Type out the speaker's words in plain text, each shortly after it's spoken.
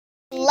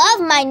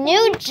love my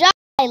new job.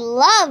 I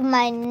love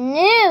my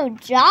new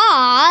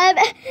job.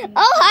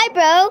 Oh, hi,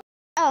 bro.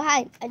 Oh,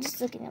 hi. I'm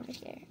just looking over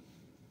here.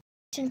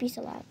 Shouldn't be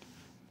so loud.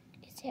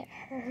 Is it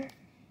her?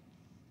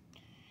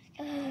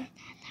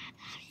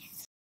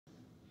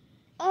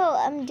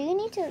 Do you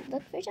need to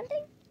look for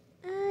something?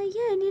 Yeah,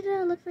 I need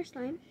to look for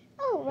slime.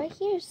 Oh, right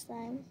here is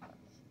slime.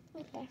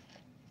 Right there.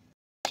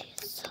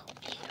 She's so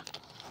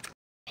beautiful.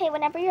 Okay,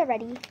 whenever you're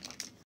ready.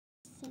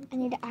 I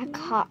need to act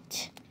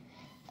hot.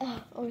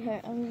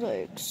 Okay, I'm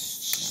like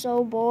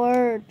so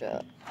bored.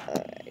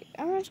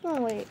 I'm just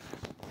gonna wait.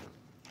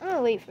 I'm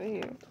gonna wait for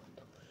you.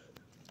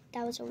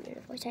 That was the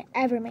weirdest voice I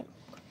ever made.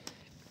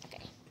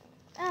 Okay.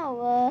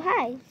 Oh,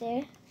 hi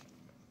there.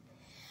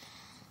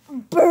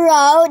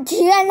 Bro,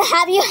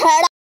 have you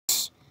heard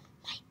of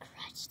my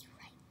crush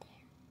right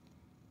there?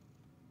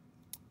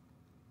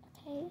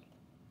 Okay.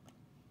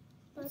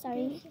 I'm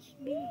sorry.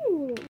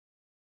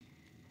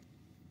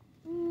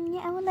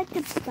 Yeah, I would like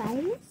to buy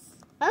this.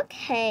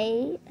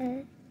 Okay.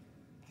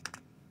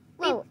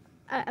 Whoa.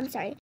 I'm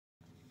sorry.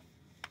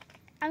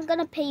 I'm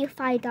gonna pay you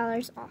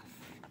 $5 off.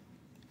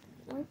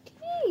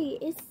 Okay.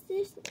 Is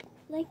this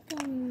like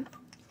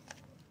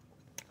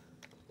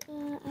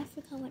I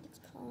forgot what it's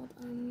called.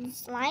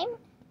 Slime?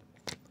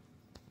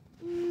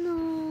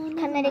 No,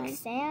 never Kinetic mind.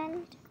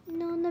 sand?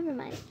 No, never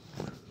mind.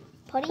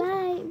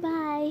 Pudding?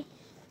 Bye.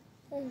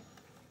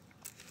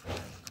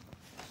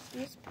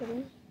 It's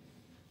pretty.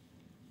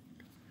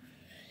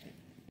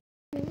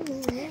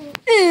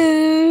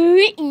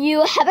 Ooh,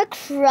 you have a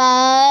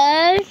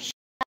crush?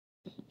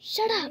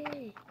 Shut up.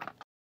 I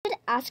should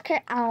ask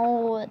her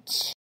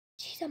out.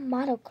 She's a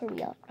model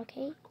career,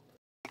 okay?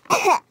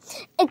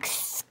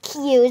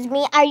 Excuse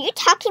me, are you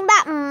talking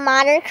about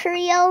model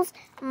careers?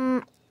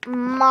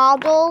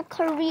 Model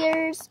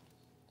careers?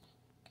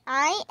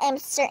 I am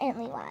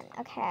certainly one,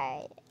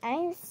 okay?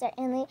 I'm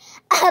certainly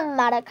a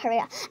model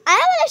career. I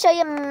want to show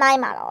you my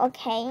model,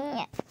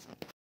 okay?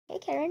 Hey,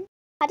 Karen.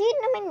 How do you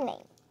know my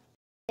name?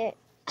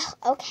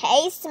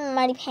 Okay,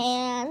 Smarty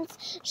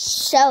Pants.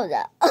 Show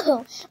the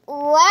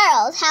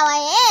world how I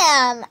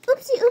am.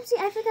 Oopsie,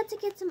 I forgot to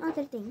get some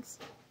other things.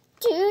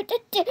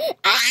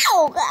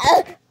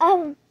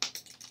 Ow!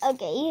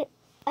 Okay.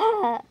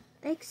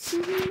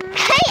 Excuse me, ma'am?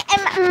 Hey,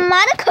 I'm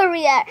model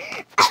career.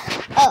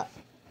 I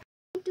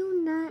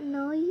do not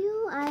know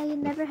you. I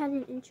never had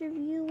an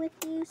interview with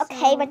you. So...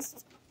 Okay, but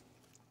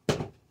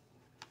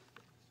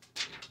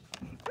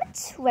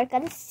let's work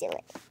on the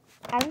ceiling.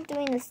 I'm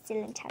doing the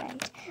ceiling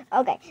challenge.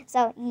 Okay,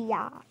 so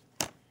yeah.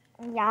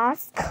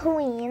 Yes,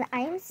 queen.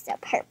 I am so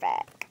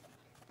perfect.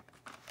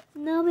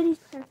 Nobody's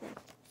perfect.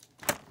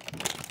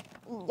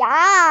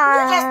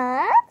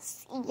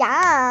 Yes.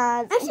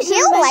 Yes. Actually, Do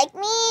you like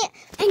me?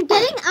 I'm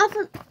getting out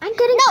of...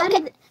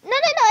 No,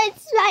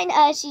 it's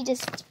fine. She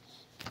just...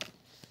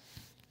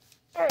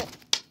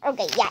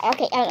 Okay, yeah,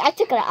 okay. I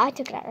took it out.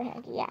 Okay,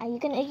 yeah, you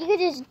can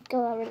just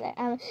go over there.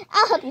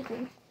 I'll help you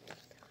clean.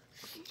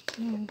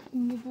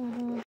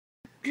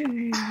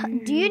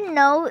 Do you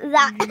know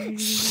that...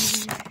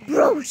 Shh,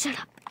 bro, shut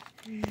up.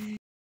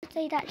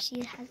 Say that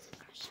she has a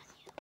crush on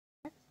you.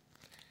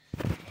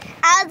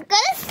 I was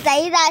gonna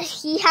say that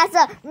he has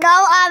a... No,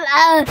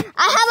 I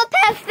have a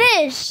pet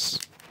fish.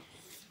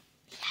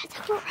 He has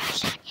a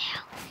crush on you.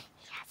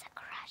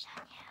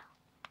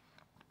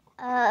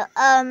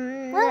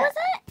 What was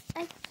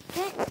it?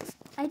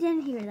 I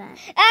didn't hear that.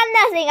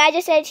 Nothing. I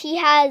just said he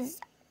has...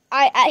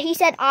 he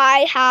said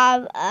I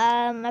have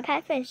a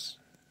pet fish.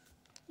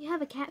 You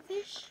have a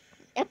catfish?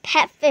 A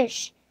pet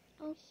fish.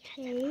 Okay.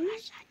 He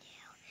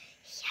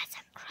has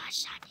a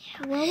crush on you.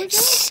 What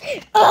was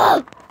it?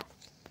 Oh!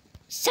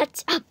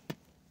 Shut up.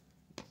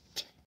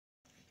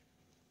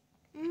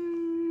 I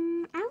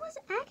was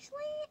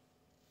actually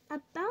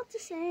about to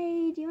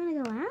say, do you want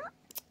to go out?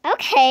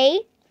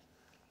 Okay.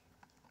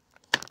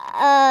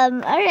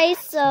 Alright,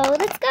 so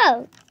let's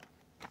go.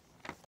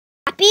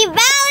 Happy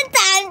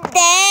Valentine's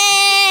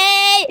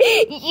Day!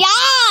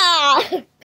 Yeah!